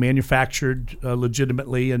was, manufactured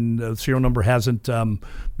legitimately and the serial number hasn't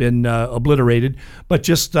been obliterated. But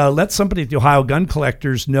just let somebody at the Ohio Gun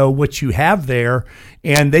Collectors know what you have there,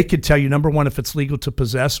 and they could tell you, number one, if it's legal to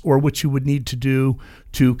possess, or what you would need to do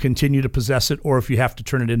to continue to possess it, or if you have to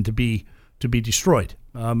turn it in to be destroyed.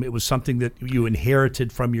 It was something that you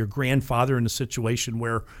inherited from your grandfather in a situation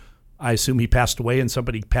where I assume he passed away and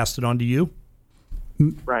somebody passed it on to you.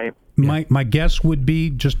 Right. My guess would be,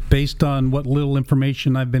 just based on what little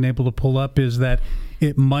information I've been able to pull up, is that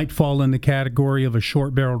it might fall in the category of a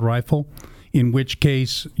short-barreled rifle, in which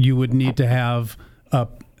case you would need to have a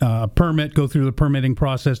permit, go through the permitting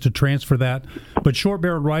process to transfer that. But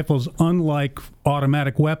short-barreled rifles, unlike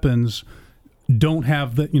automatic weapons, don't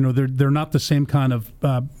have they're not the same kind of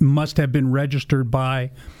must have been registered by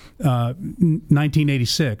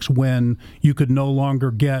 1986, when you could no longer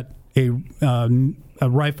get a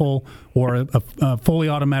rifle or a fully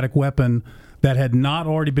automatic weapon that had not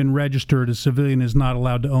already been registered. A civilian is not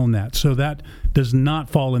allowed to own that. So that does not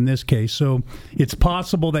fall in this case. So it's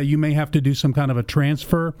possible that you may have to do some kind of a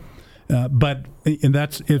transfer, but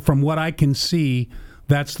that's from what I can see,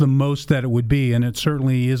 that's the most that it would be, and it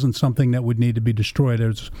certainly isn't something that would need to be destroyed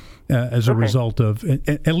as a result of,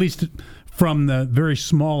 at least from the very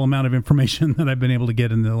small amount of information that I've been able to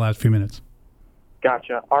get in the last few minutes.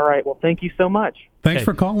 Gotcha. All right. Well, thank you so much. Thanks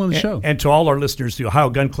for calling the show. And to all our listeners, the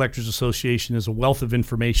Ohio Gun Collectors Association is a wealth of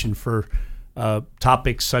information for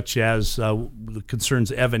topics such as the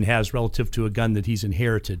concerns Evan has relative to a gun that he's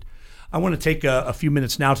inherited. I want to take a few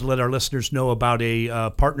minutes now to let our listeners know about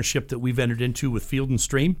a partnership that we've entered into with Field &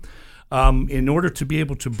 Stream. In order to be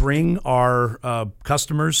able to bring our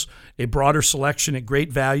customers a broader selection at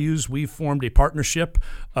great values, we've formed a partnership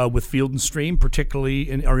with Field & Stream,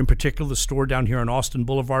 in particular the store down here on Austin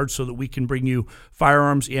Boulevard, so that we can bring you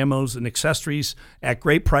firearms, ammos, and accessories at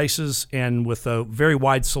great prices and with a very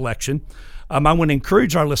wide selection. I want to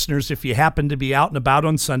encourage our listeners, if you happen to be out and about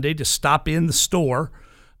on Sunday, to stop in the store,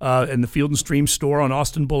 in the Field & Stream store on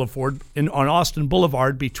Austin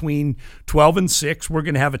Boulevard between 12 and 6. We're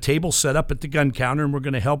going to have a table set up at the gun counter, and we're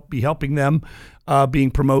going to be helping them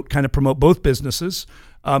promote both businesses.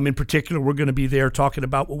 In particular, we're going to be there talking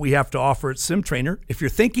about what we have to offer at SimTrainer. If you're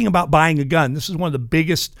thinking about buying a gun, this is one of the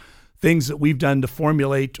biggest things that we've done to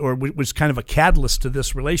formulate, or was kind of a catalyst to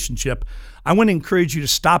this relationship. I want to encourage you to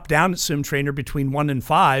stop down at SimTrainer between 1 and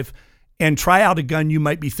 5 and try out a gun you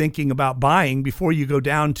might be thinking about buying before you go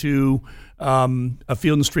down to a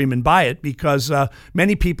Field & Stream and buy it, because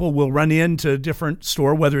many people will run into a different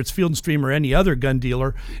store, whether it's Field & Stream or any other gun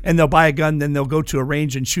dealer, and they'll buy a gun, then they'll go to a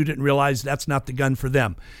range and shoot it and realize that's not the gun for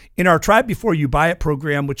them. In our Try It Before You Buy It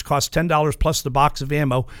program, which costs $10 plus the box of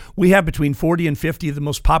ammo, we have between 40 and 50 of the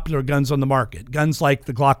most popular guns on the market. Guns like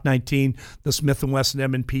the Glock 19, the Smith & Wesson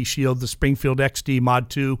M&P Shield, the Springfield XD Mod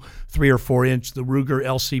 2 3 or 4 inch, the Ruger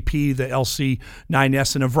LCP, the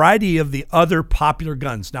LC9S, and a variety of the other popular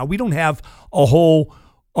guns. Now, we don't have a whole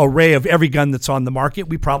array of every gun that's on the market.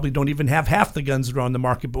 We probably don't even have half the guns that are on the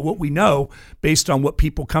market, but what we know, based on what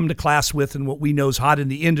people come to class with and what we know is hot in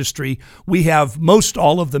the industry, we have most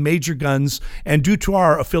all of the major guns, and due to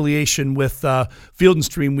our affiliation with Field &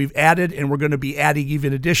 Stream, we've added, and we're going to be adding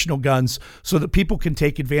even additional guns so that people can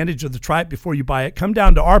take advantage of the Try It Before You Buy It. Come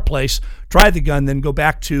down to our place, try the gun, then go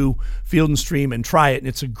back to Field & Stream and try it, and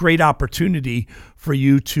it's a great opportunity for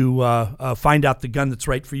you to find out the gun that's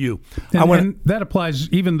right for you. And that applies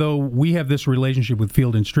even though we have this relationship with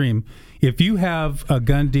Field & Stream. If you have a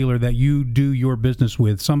gun dealer that you do your business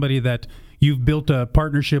with, somebody that you've built a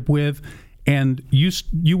partnership with, and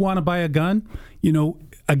you want to buy a gun,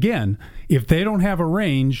 again, if they don't have a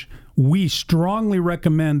range, we strongly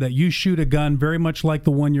recommend that you shoot a gun very much like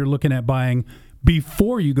the one you're looking at buying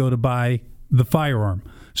before you go to buy the firearm.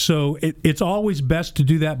 So it's always best to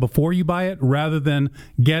do that before you buy it, rather than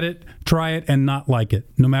get it, try it, and not like it.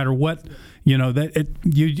 No matter what,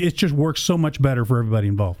 it just works so much better for everybody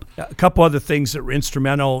involved. A couple other things that were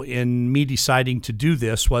instrumental in me deciding to do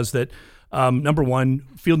this was that, number one,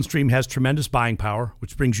 Field & Stream has tremendous buying power,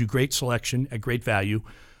 which brings you great selection at great value.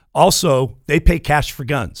 Also, they pay cash for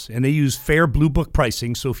guns, and they use fair Blue Book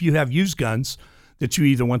pricing. So if you have used guns that you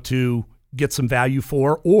either want to get some value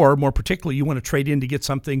for, or more particularly, you want to trade in to get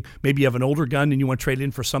something, maybe you have an older gun and you want to trade in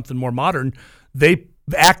for something more modern, they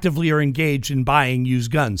actively are engaged in buying used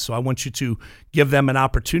guns. So I want you to give them an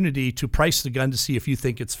opportunity to price the gun to see if you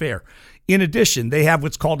think it's fair. In addition, they have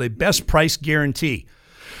what's called a best price guarantee.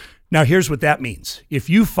 Now, here's what that means. If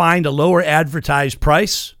you find a lower advertised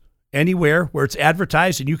price anywhere where it's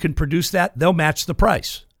advertised and you can produce that, they'll match the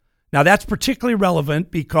price. Now, that's particularly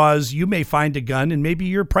relevant because you may find a gun, and maybe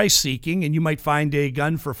you're price seeking, and you might find a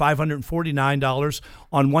gun for $549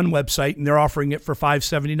 on one website, and they're offering it for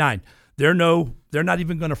 $579. They're not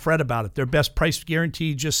even going to fret about it. Their best price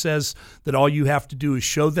guarantee just says that all you have to do is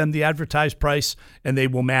show them the advertised price, and they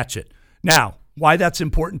will match it. Now, why that's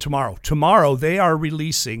important tomorrow. Tomorrow, they are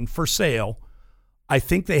releasing for sale, I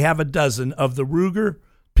think they have a dozen of the Ruger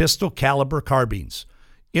pistol caliber carbines.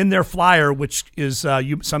 In their flyer, which is,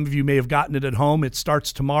 some of you may have gotten it at home, it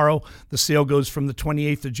starts tomorrow. The sale goes from the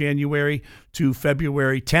 28th of January to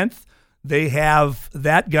February 10th. They have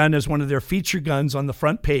that gun as one of their feature guns on the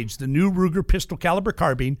front page, the new Ruger pistol caliber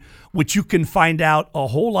carbine, which you can find out a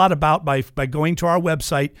whole lot about by going to our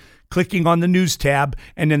website, clicking on the news tab,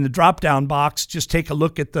 and in the drop-down box, just take a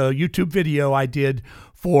look at the YouTube video I did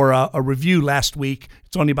for a review last week.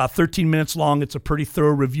 It's only about 13 minutes long. It's a pretty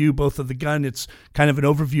thorough review, both of the gun. It's kind of an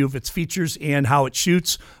overview of its features and how it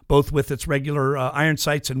shoots, both with its regular iron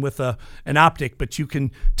sights and with an optic. But you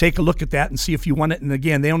can take a look at that and see if you want it. And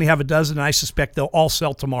again, they only have a dozen, and I suspect they'll all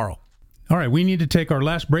sell tomorrow. All right, we need to take our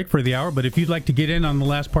last break for the hour, but if you'd like to get in on the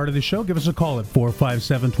last part of the show, give us a call at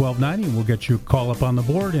 457-1290, and we'll get your call up on the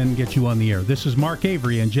board and get you on the air. This is Mark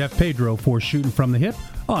Avery and Jeff Pedro for Shooting from the Hip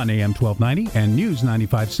on AM 1290 and News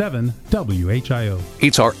 95.7 WHIO.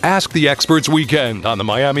 It's our Ask the Experts weekend on the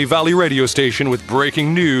Miami Valley radio station with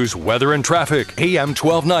breaking news, weather, and traffic. AM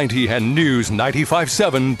 1290 and News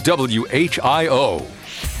 95.7 WHIO.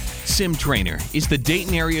 Sim Trainer is the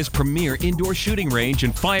Dayton area's premier indoor shooting range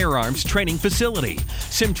and firearms training facility.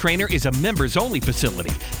 Sim Trainer is a members-only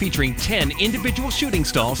facility featuring 10 individual shooting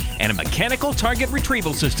stalls and a mechanical target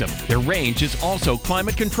retrieval system. Their range is also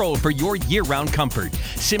climate controlled for your year-round comfort.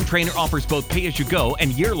 Sim Trainer offers both pay-as-you-go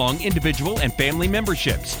and year-long individual and family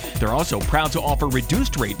memberships. They're also proud to offer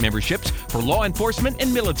reduced-rate memberships for law enforcement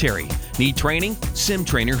and military. Need training? Sim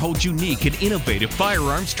Trainer holds unique and innovative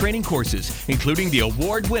firearms training courses, including the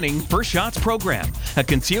award-winning First Shots program, a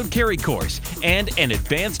concealed carry course, and an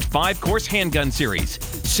advanced 5-course handgun series.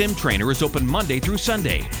 Sim Trainer is open Monday through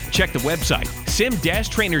Sunday. Check the website,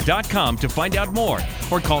 sim-trainer.com to find out more,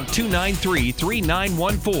 or call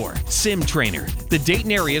 293-3914. Sim Trainer, the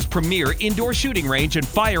Dayton area's premier indoor shooting range and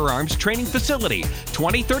firearms training facility,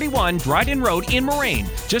 2031 Dryden Road in Moraine,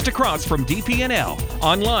 just across from DP&L.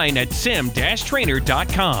 Online at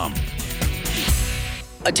sim-trainer.com.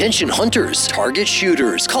 Attention hunters, target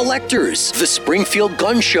shooters, collectors. The Springfield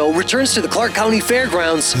Gun Show returns to the Clark County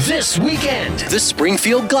Fairgrounds this weekend. The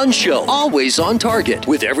Springfield Gun Show, always on target,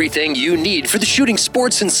 with everything you need for the shooting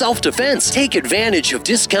sports and self-defense. Take advantage of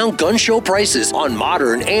discount gun show prices on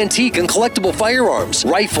modern, antique, and collectible firearms,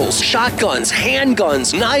 rifles, shotguns,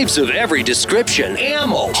 handguns, knives of every description,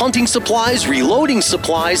 ammo, hunting supplies, reloading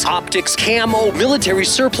supplies, optics, camo, military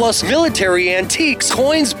surplus, military antiques,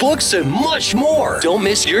 coins, books, and much more.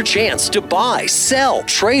 Don't miss your chance to buy, sell,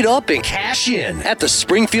 trade up, and cash in at the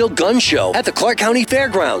Springfield Gun Show at the Clark County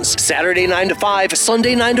Fairgrounds. Saturday 9 to 5,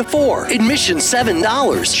 Sunday 9 to 4. Admission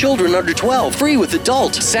 $7. Children under 12, free with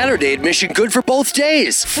adult. Saturday admission good for both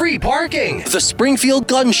days. Free parking. The Springfield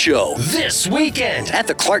Gun Show this weekend at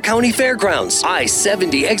the Clark County Fairgrounds.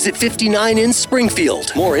 I-70 exit 59 in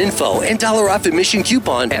Springfield. More info and $1 off admission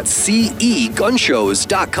coupon at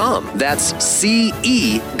cegunshows.com. That's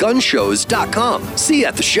cegunshows.com. See you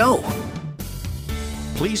at the show.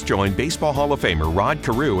 Please join Baseball Hall of Famer Rod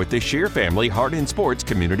Carew at the Share Family Heart in Sports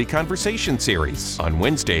Community Conversation Series on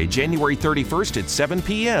Wednesday, January 31st at 7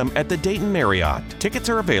 p.m. at the Dayton Marriott. Tickets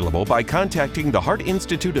are available by contacting the Heart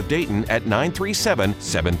Institute of Dayton at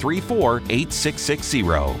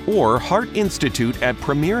 937-734-8660 or Heart Institute at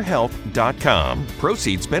premierhealth.com.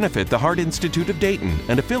 Proceeds benefit the Heart Institute of Dayton,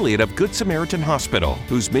 an affiliate of Good Samaritan Hospital,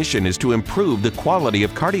 whose mission is to improve the quality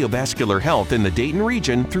of cardiovascular health in the Dayton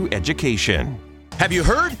region through education. Have you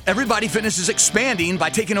heard? Everybody Fitness is expanding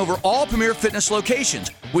by taking over all Premier Fitness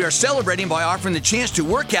locations. We are celebrating by offering the chance to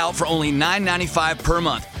work out for only $9.95 per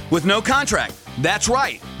month with no contract. That's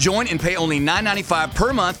right. Join and pay only $9.95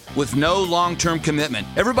 per month with no long-term commitment.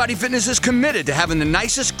 Everybody Fitness is committed to having the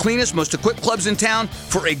nicest, cleanest, most equipped clubs in town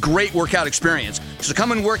for a great workout experience. So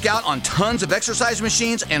come and work out on tons of exercise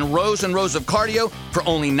machines and rows of cardio for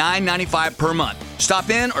only $9.95 per month.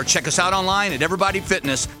 Stop in or check us out online at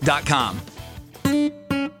everybodyfitness.com.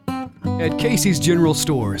 At Casey's General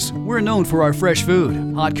Stores, we're known for our fresh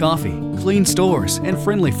food, hot coffee, clean stores, and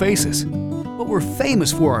friendly faces. But we're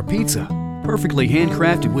famous for our pizza, perfectly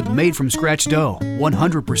handcrafted with made-from-scratch dough,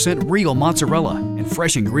 100% real mozzarella, and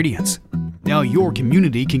fresh ingredients. Now your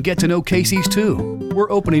community can get to know Casey's too.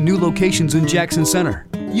 We're opening new locations in Jackson Center,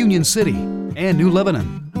 Union City, and New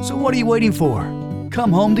Lebanon. So what are you waiting for?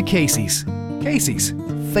 Come home to Casey's. Casey's,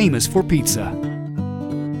 famous for pizza.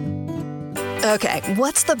 Okay,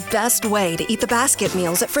 what's the best way to eat the basket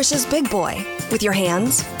meals at Frisch's Big Boy? With your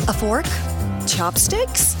hands? A fork?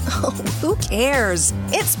 Chopsticks? Oh, who cares?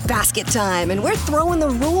 It's basket time, and we're throwing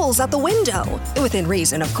the rules out the window. Within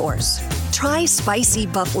reason, of course. Try spicy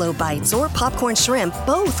buffalo bites or popcorn shrimp,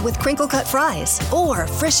 both with crinkle-cut fries. Or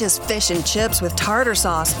Frisch's fish and chips with tartar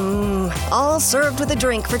sauce. All served with a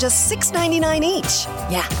drink for just $6.99 each.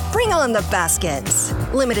 Yeah, bring on the baskets.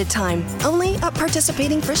 Limited time, only at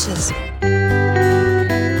participating Frisch's.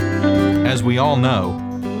 As we all know,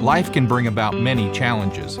 life can bring about many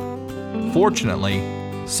challenges. Fortunately,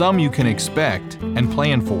 some you can expect and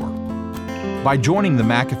plan for. By joining the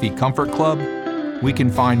McAfee Comfort Club, we can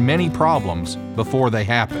find many problems before they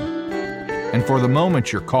happen. And for the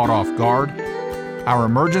moment you're caught off guard, our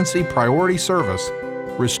emergency priority service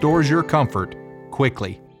restores your comfort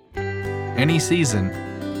quickly. Any season,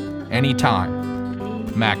 any time.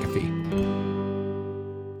 McAfee.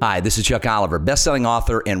 Hi, this is Chuck Oliver, best-selling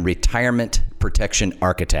author and retirement protection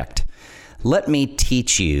architect. Let me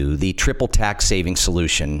teach you the triple tax saving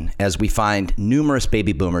solution as we find numerous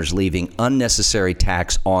baby boomers leaving unnecessary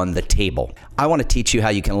tax on the table. I want to teach you how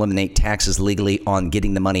you can eliminate taxes legally on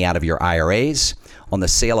getting the money out of your IRAs, on the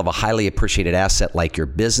sale of a highly appreciated asset like your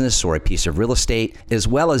business or a piece of real estate, as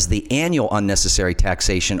well as the annual unnecessary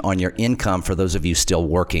taxation on your income for those of you still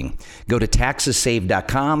working. Go to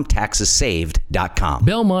taxessaved.com, taxessaved.com.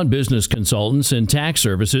 Belmont Business Consultants and Tax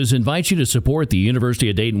Services invite you to support the University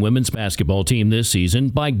of Dayton women's basketball team this season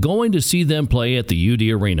by going to see them play at the UD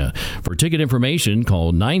Arena. For ticket information,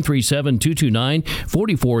 call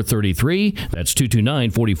 937-229-4433. That's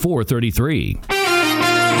 229-4433.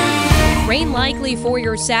 Rain likely for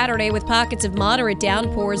your Saturday with pockets of moderate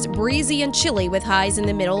downpours, breezy and chilly with highs in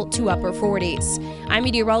the middle to upper 40s. I'm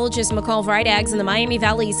meteorologist McCall Vrydaghs in the Miami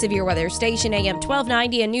Valley Severe Weather Station, AM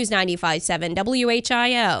 1290 and News 95.7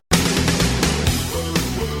 WHIO.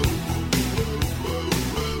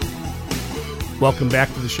 Welcome back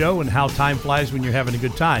to the show and how time flies when you're having a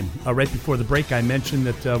good time. Right before the break, I mentioned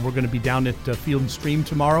that we're going to be down at Field & Stream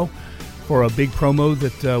tomorrow for a big promo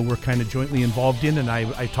that we're kind of jointly involved in, and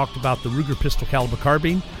I talked about the Ruger pistol caliber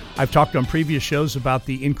carbine. I've talked on previous shows about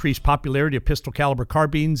the increased popularity of pistol caliber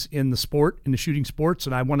carbines in the shooting sports,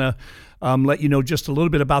 and I want to let you know just a little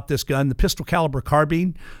bit about this gun. The pistol caliber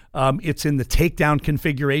carbine, it's in the takedown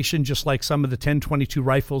configuration, just like some of the 10-22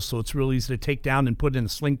 rifles, so it's real easy to take down and put in a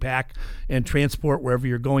sling pack and transport wherever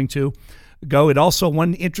you're going to go. It also,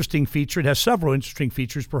 one interesting feature, it has several interesting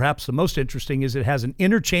features. Perhaps the most interesting is it has an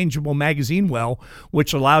interchangeable magazine well,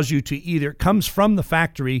 which allows you to either, it comes from the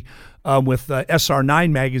factory with SR9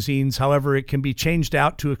 magazines. However, it can be changed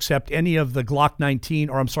out to accept any of the Glock 19,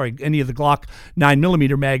 or I'm sorry, any of the Glock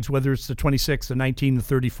 9mm mags, whether it's the 26, the 19, the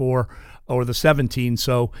 34, or the 17.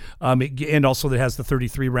 So, and also it has the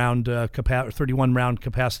 31 round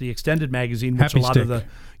capacity extended magazine, which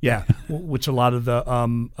which a lot of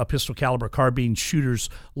the pistol caliber carbine shooters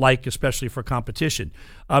like, especially for competition.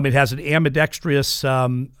 It has an ambidextrous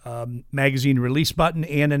magazine release button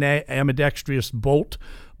and an ambidextrous bolt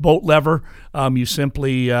lever. You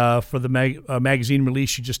simply, for the magazine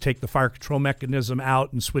release, you just take the fire control mechanism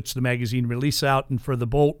out and switch the magazine release out. And for the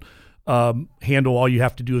bolt handle, all you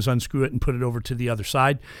have to do is unscrew it and put it over to the other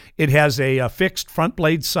side. It has a fixed front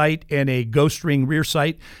blade sight and a ghost ring rear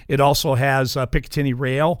sight. It also has a Picatinny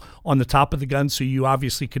rail on the top of the gun, so you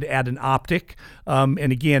obviously could add an optic.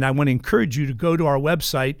 And again, I want to encourage you to go to our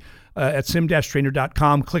website at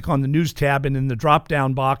sim-trainer.com, click on the news tab, and in the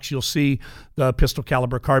drop-down box, you'll see the pistol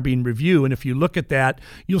caliber carbine review. And if you look at that,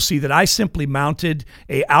 you'll see that I simply mounted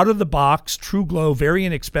a out-of-the-box True Glow, very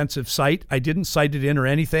inexpensive sight. I didn't sight it in or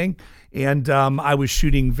anything. And I was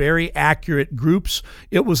shooting very accurate groups.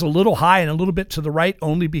 It was a little high and a little bit to the right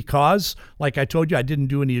only because, like I told you, I didn't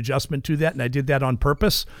do any adjustment to that, and I did that on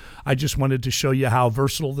purpose. I just wanted to show you how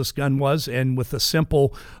versatile this gun was, and with a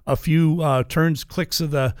few turns, clicks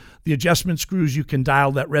of the adjustment screws, you can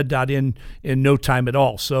dial that red dot in no time at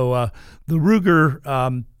all. So the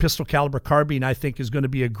Ruger pistol caliber carbine, I think, is going to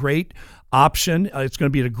be a great option. It's going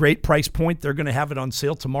to be at a great price point. They're going to have it on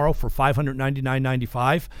sale tomorrow for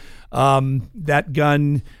 $599.95. That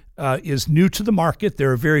gun is new to the market.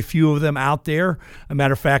 There are very few of them out there. A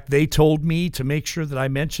matter of fact, they told me to make sure that I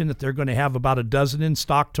mention that they're going to have about a dozen in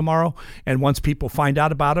stock tomorrow. And once people find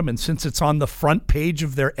out about them, and since it's on the front page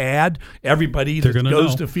of their ad, everybody that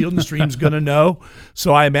goes to Field & Stream is going to know.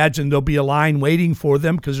 So I imagine there'll be a line waiting for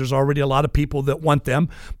them because there's already a lot of people that want them.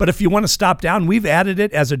 But if you want to stop down, we've added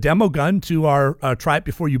it as a demo gun to our Try It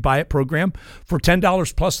Before You Buy It program. For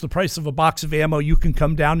 $10 plus the price of a box of ammo, you can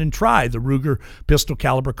come down and try the Ruger pistol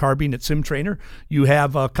caliber carbine at Sim Trainer. You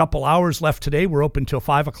have a couple hours left today. We're open till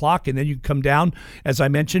 5 o'clock, and then you can come down, as I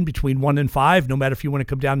mentioned, between 1 and 5, no matter if you want to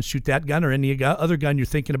come down and shoot that gun or any other gun you're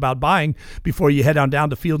thinking about buying before you head on down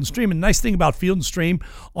to Field & Stream. And the nice thing about Field & Stream,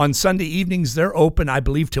 on Sunday evenings, they're open, I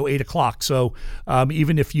believe, till 8 o'clock. So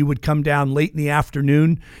even if you would come down late in the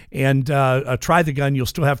afternoon and try the gun, you'll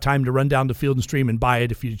still have time to run down to Field & Stream and buy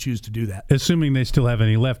it if you choose to do that. Assuming they still have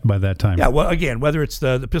any left by that time. Yeah, well, again, whether it's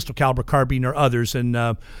the pistol caliber carbine or others. And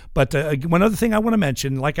But one other thing I want to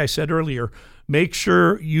mention, like I said earlier, make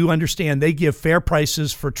sure you understand they give fair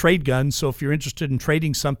prices for trade guns. So if you're interested in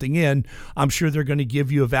trading something in, I'm sure they're going to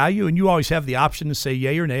give you a value, and you always have the option to say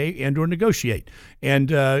yay or nay and or negotiate.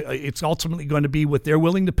 And it's ultimately going to be what they're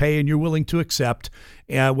willing to pay and you're willing to accept,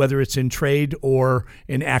 whether it's in trade or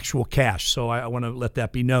in actual cash. So I want to let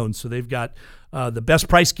that be known. So they've got the best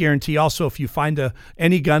price guarantee. Also, if you find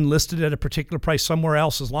any gun listed at a particular price somewhere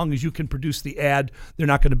else, as long as you can produce the ad, they're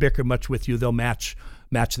not going to bicker much with you. They'll match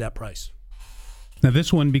that price. Now,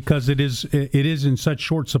 this one, because it is in such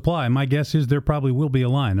short supply, my guess is there probably will be a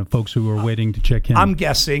line of folks who are waiting to check in. I'm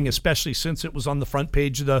guessing, especially since it was on the front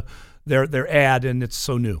page of their ad and it's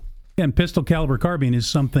so new. And pistol caliber carbine is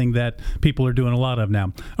something that people are doing a lot of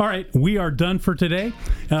now. All right, we are done for today.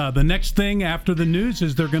 The next thing after the news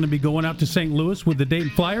is they're going to be going out to St. Louis with the Dayton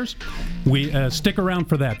Flyers. We stick around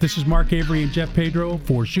for that. This is Mark Avery and Jeff Pedro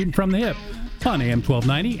for Shooting from the Hip on AM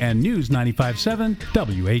 1290 and News 95.7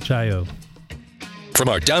 WHIO. From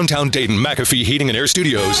our downtown Dayton McAfee Heating and Air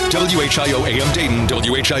Studios, WHIO AM Dayton,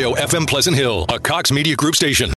 WHIO FM Pleasant Hill, a Cox Media Group station.